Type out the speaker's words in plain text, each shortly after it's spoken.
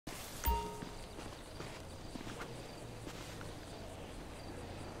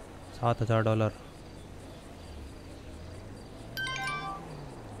$7,000।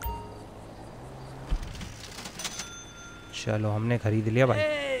 चलो हमने खरीद लिया भाई।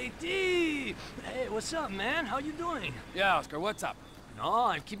 Hey, D! Hey, what's up, man? How you doing? Yeah, Oscar, what's up? No,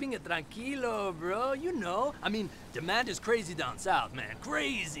 I'm keeping it tranquilo, bro. You know. I mean, demand is crazy down south, man.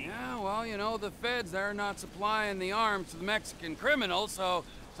 Crazy. Yeah, well, you know, the feds, they're not supplying the arms to the Mexican criminals, so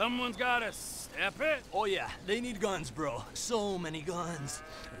someone's gotta step it. Oh, yeah. They need guns, bro. So many guns.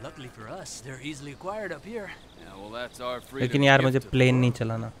 Luckily for us, they're easily acquired up here. Yeah, well, that's our freedom. लेकिन यार मुझे plane नहीं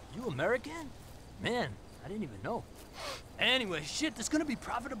चलाना। You American? Man, I didn't even know. Anyway, shit, it's gonna be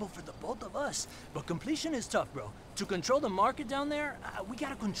profitable for the both of us. But completion is tough, bro. To control the market down there, we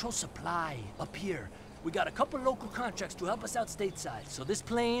gotta control supply up here. We got a couple local contracts to help us out stateside. So this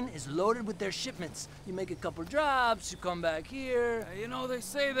plane is loaded with their shipments. You make a couple drops, you come back here. You know, they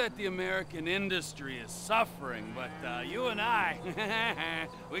say that the American industry is suffering, but you and I,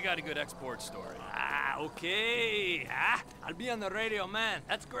 we got a good export story. Ah, okay. I'll be on the radio, man.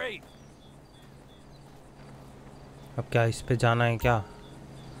 That's great. अब क्या इस पे जाना है क्या?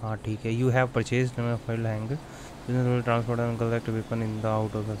 हाँ ठीक है। You have purchased file hang transport and collect weapon in the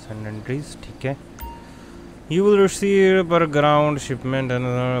out of the entries. ठीक है। यू विल रिसीव पर ग्राउंड शिपमेंट एंड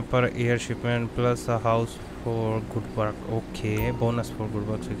पर air shipment plus a house for good work. Okay, bonus for good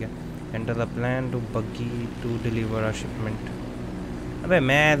work. ठीक है। Enter the plan to buggy to deliver a shipment. अबे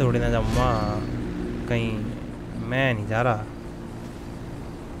मैं थोड़ी ना जाऊँगा कहीं, मैं नहीं जा रहा,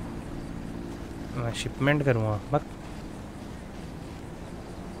 मैं शिपमेंट करूँगा बस।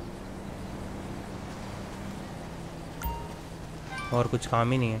 और कुछ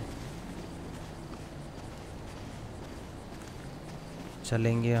काम ही नहीं है।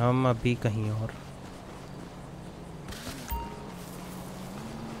 चलेंगे हम अभी कहीं और।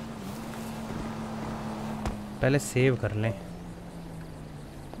 पहले सेव कर लें।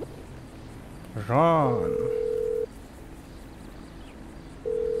 Run.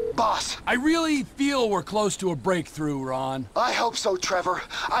 Boss, I really feel we're close to a breakthrough, Ron. I hope so, Trevor.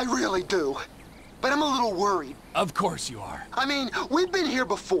 I really do. But I'm a little worried. Of course you are. I mean, we've been here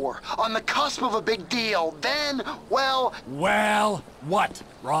before, on the cusp of a big deal. Then, well... Well, what,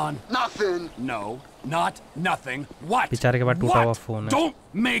 Ron? Nothing. No, not nothing. What? बेचारे के पास टूटा हुआ phone है। Don't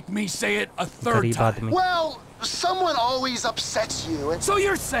make me say it a third time. Well, someone always upsets you. So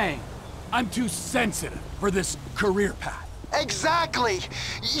you're saying I'm too sensitive for this career path? Exactly.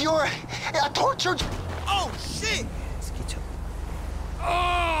 You're a tortured... Oh, shit!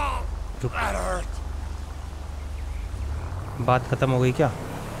 Oh, that hurt. बात खत्म हो गई क्या?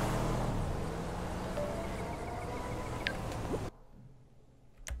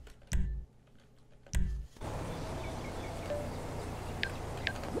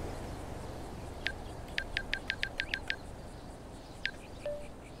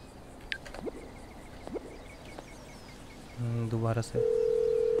 दोबारा से।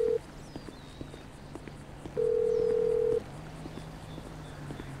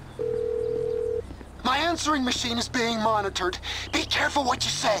 My answering machine is being monitored. Be careful what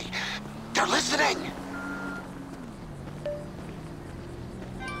you say. They're listening.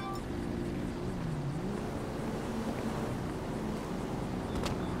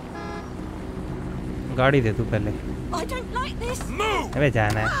 गाड़ी दे तू पहले। I don't like this. Move! अबे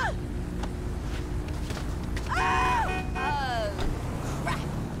जाना है।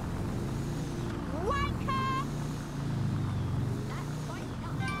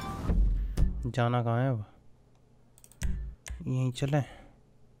 जाना कहाँ है अब? यहीं चले।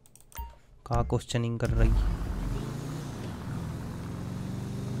 कहाँ क्वेश्चनिंग कर रही?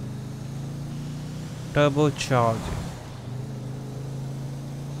 Turbo charge.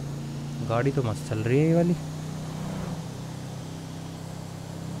 गाड़ी तो मस्त चल रही है ये वाली।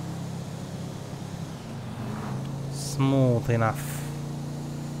 Smooth enough.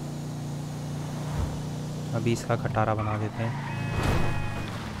 अभी इसका खटारा बना देते हैं।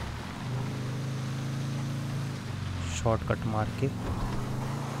 शॉर्टकट मार के।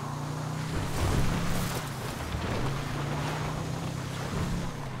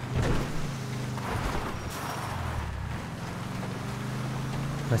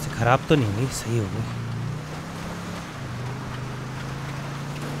 वैसे खराब तो नहीं हुई, सही हो गई।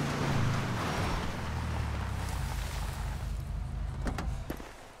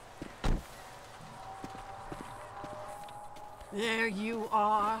 There you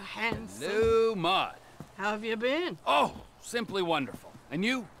are, handsome. New mud. How have you been? Oh, simply wonderful. And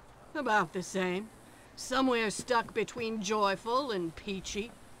you? About the same. Somewhere stuck between joyful and peachy.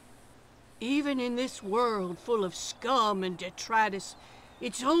 Even in this world full of scum and detritus,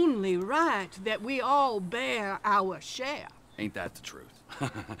 it's only right that we all bear our share. Ain't that the truth?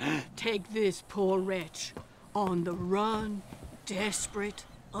 Take this poor wretch, on the run, desperate,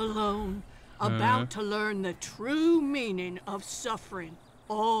 alone, about to learn the true meaning of suffering,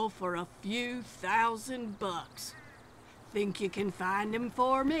 all for a few $1,000. Think you can find him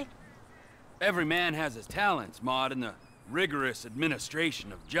for me? Every man has his talents, Maud, and the rigorous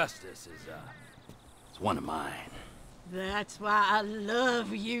administration of justice is one of mine. That's why I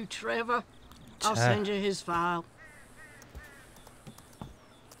love you, Trevor. I'll send you his file.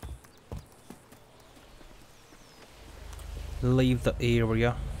 Leave the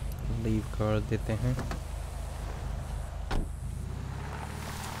area. Leave कर देते हैं.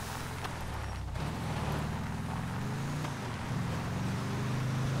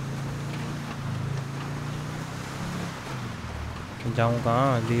 जाऊँ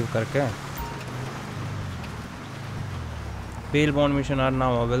कहाँ? Leave करके. Bail bond mission are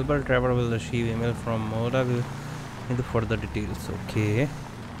now available. Trevor will receive email from Moda with the further details. Okay.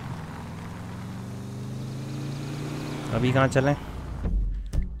 अभी कहाँ चलें?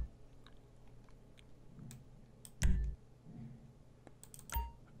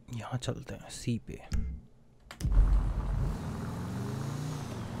 यहाँ चलते हैं सी पे.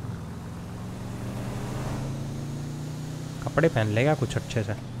 कपड़े पहन लेगा कुछ अच्छे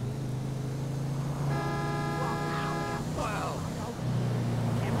से.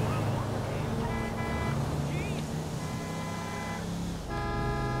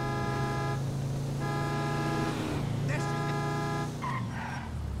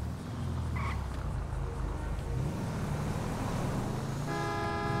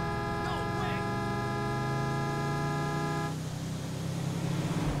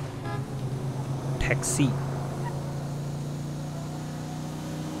 टैक्सी.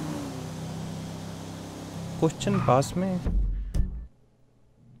 क्वेश्चन पास में.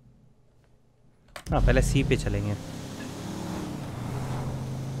 हाँ पहले सी पे चलेंगे.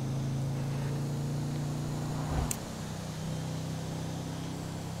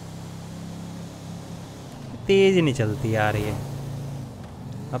 तेज नहीं चलती यार ये.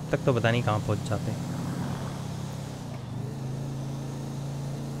 अब तक तो पता नहीं कहाँ पहुँच जाते हैं.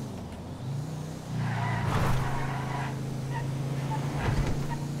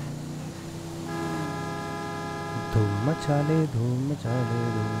 धूम मचाले धूम मचाले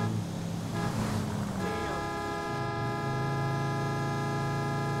धूम.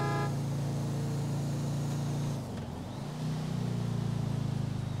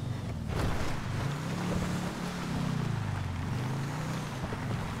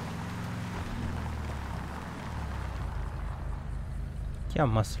 क्या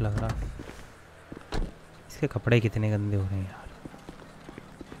मस्त लग रहा. इसके कपड़े कितने गंदे हो रहे हैं यार.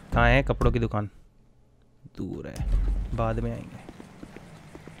 कहाँ है कपड़ों की दुकान? दूर है. बाद में आएंगे.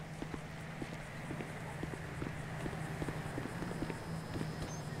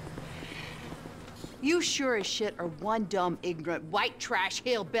 You sure as shit are one dumb, ignorant, white trash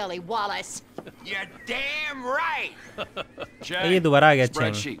hillbilly, Wallace. You're damn right. ये दोबारा आ गया.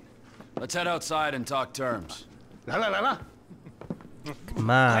 Spreadsheet. Let's head outside and talk terms. La. Come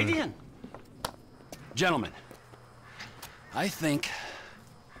on. Right in. Gentlemen, I think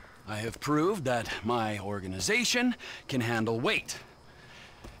I have proved that my organization can handle weight.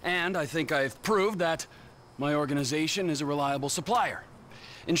 And I think I've proved that my organization is a reliable supplier.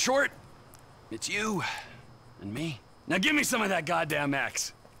 In short, it's you and me. Now give me some of that goddamn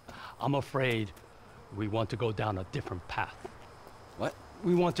X. I'm afraid we want to go down a different path. What?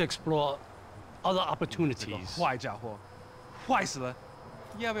 We want to explore other opportunities. 坏家伙，坏死了！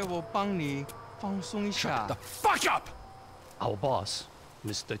要不要我帮你放松一下 The fuck up! Our boss,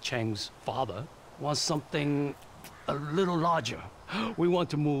 Mr. Cheng's father, wants something a little larger. We want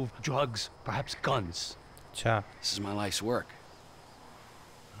to move drugs, perhaps guns. अच्छा. This is my life's work.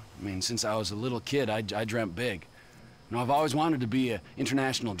 I mean, since I was a little kid, I dreamt big. You know, I've always wanted to be an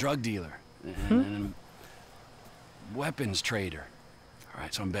international drug dealer and a weapons trader. All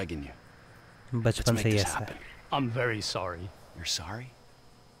right, so I'm begging you. Let's बचपन make से this ऐसा है. happen. I'm very sorry. You're sorry?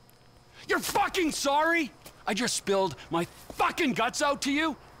 You're fucking sorry? I just spilled my fucking guts out to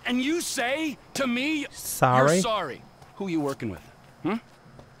you, and you say to me, Sorry? You're sorry. Who are you working with? Hmm?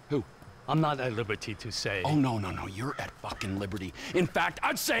 Who? I'm not at liberty to say. Oh, no, you're at fucking liberty. In fact,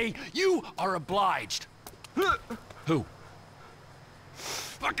 I'd say you are obliged. Who?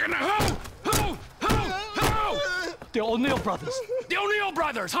 Fucking who? The O'Neill brothers. The O'Neill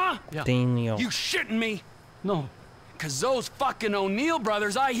brothers, huh? Yeah. Daniel. You shitting me? No. Cause those fucking O'Neill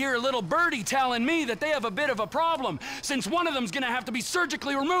brothers, I hear a little birdie telling me that they have a bit of a problem, since one of them's gonna have to be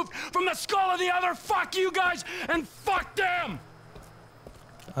surgically removed from the skull of the other. Fuck you guys, and fuck them!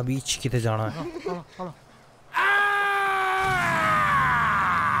 अभी किधर जाना है? Ah!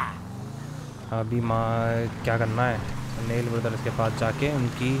 अभी क्या करना है? Nail brothers के पास जाके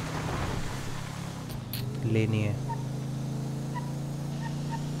उनकी लेनी है।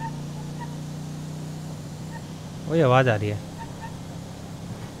 वही आवाज़ आ रही है,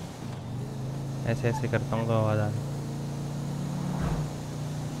 ऐसे ऐसे करता हूँ तो आवाज़ आ रही है।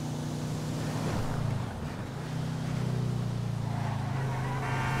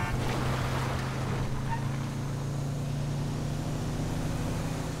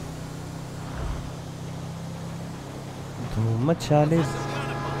 धूम मचा ले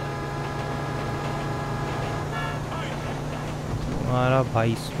तुम्हारा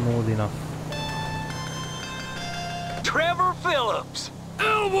भाई smooth enough. Trevor Phillips.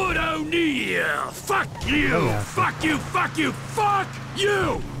 Elwood O'Neill! Fuck you! Fuck you! Fuck you! Fuck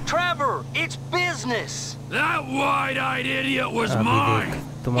you! Trevor, it's business. That wide-eyed idiot was अभी mine!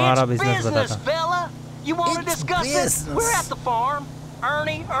 देख तुम्हारा It's बिजनेस business, बताता। fella. You want to It's discuss business. it? We're at the farm.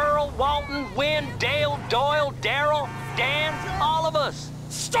 Ernie, Earl, Walton, Wynn, Dale, Doyle, Daryl, Dan, all of us.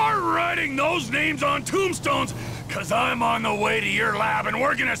 Start writing those names on tombstones, cause I'm on the way to your lab and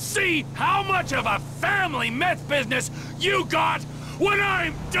we're gonna see how much of a family meth business you got when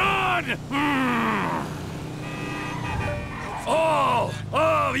I'm done! All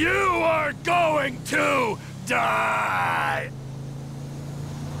of you are going to die!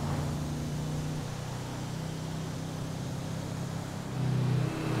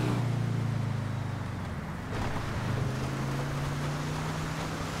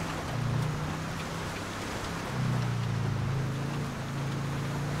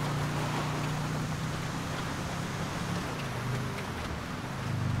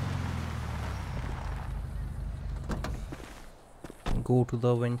 Go to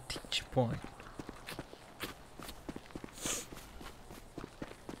the vantage point.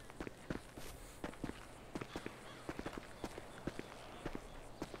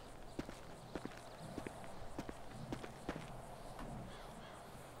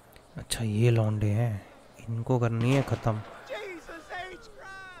 अच्छा ये लौंडे हैं, इनको करनी है खत्म।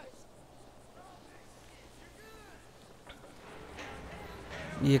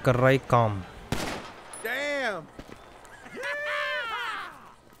 ये कर रहा है काम।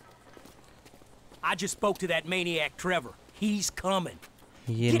 I just spoke to that maniac Trevor. He's coming.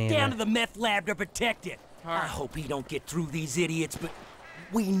 ये Get नहीं down रहा to the meth lab to protect it. I hope he don't get through these idiots, but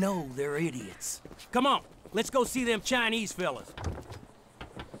we know they're idiots. Come on, let's go see them Chinese fellas.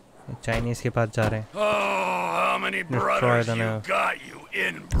 Chinese के पास जा रहे हैं। Oh, how many Destroy brothers the you nerve. got, you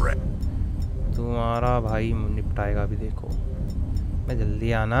inbred? तुम्हारा भाई निपटाएगा अभी, देखो। मैं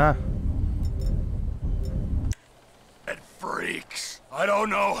जल्दी आना। Freaks. I don't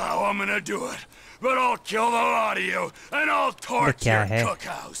know how I'm gonna do it, but I'll kill the lot of you, and I'll torch क्या your है?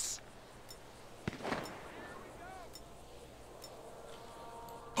 cookhouse.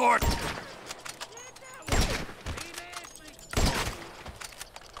 Torch.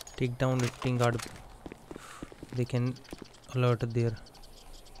 Take down lifting guard. They can alert there.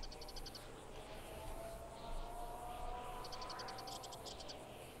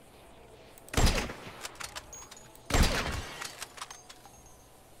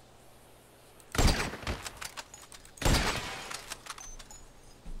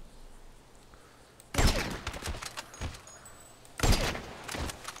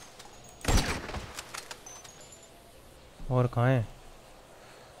 और कहाँ है?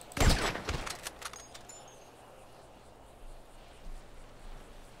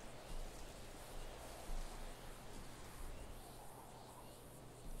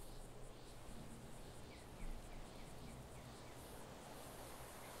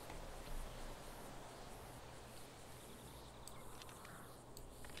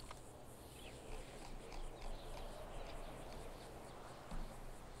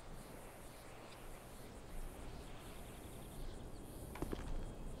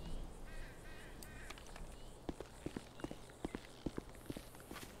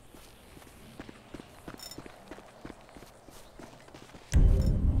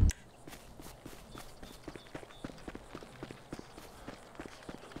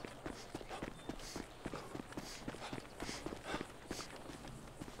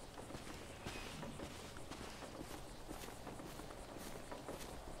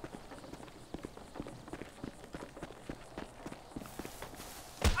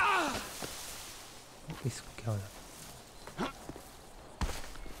 इसको क्या हो रहा है?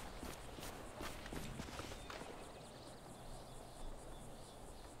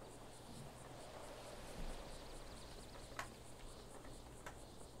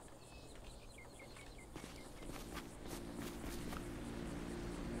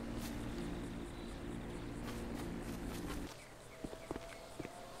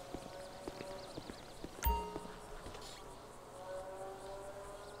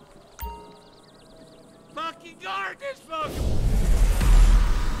 guard this fucker!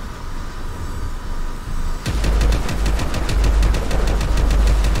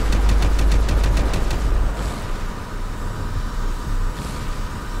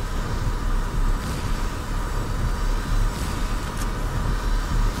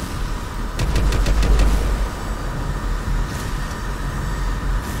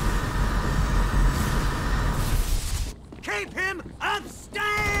 Keep him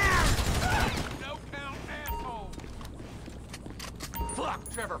upstairs! No count asshole!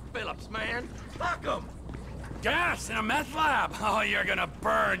 Fuck Trevor Phillips, man! Fuck him! Gas in a meth lab! Oh, you're gonna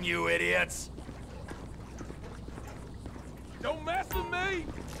burn, you idiots! Don't mess with me!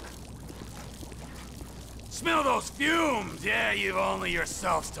 Smell those fumes! Yeah, you've only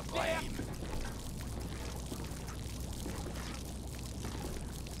yourselves to blame.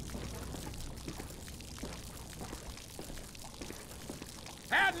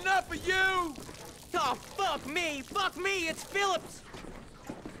 Had enough of you! Oh, fuck me! Fuck me! It's Phillips!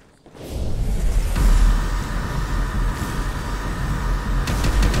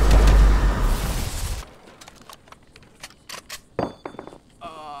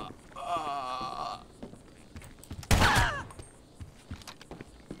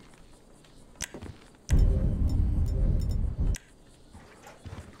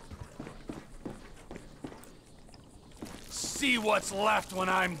 See what's left when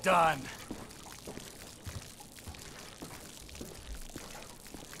I'm done.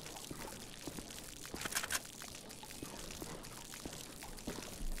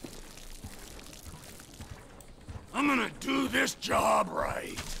 I'm gonna do this job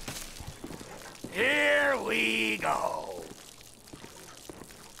right. Here we go.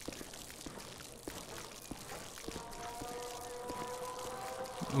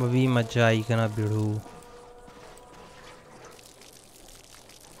 अभी मजा आई का ना भिड़ू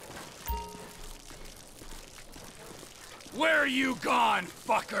Where are you gone,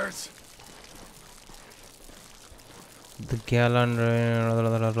 fuckers? The gallon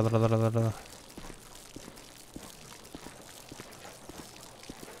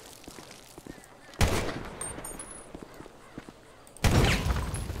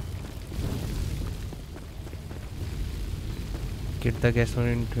get the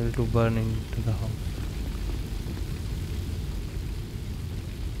gasoline to burn into the house.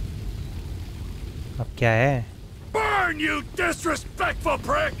 अब क्या है? Burn, you disrespectful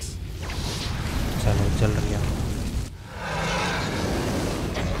pricks! चलो चल रही है.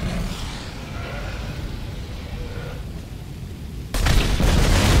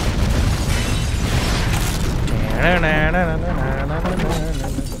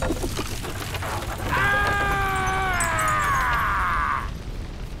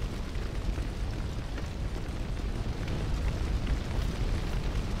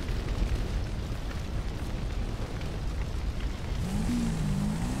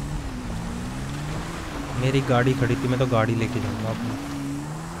 मेरी गाड़ी खड़ी थी मैं तो गाड़ी लेके जाऊंगा अपनी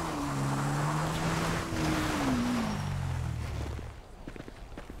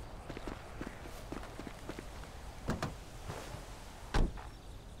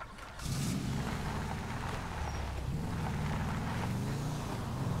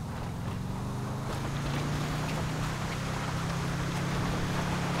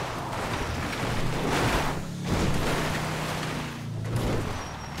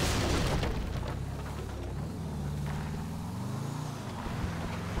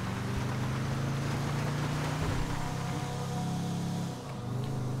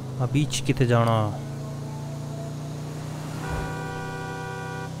बीच किथे जाना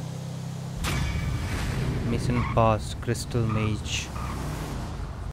मिशन पास क्रिस्टल मेज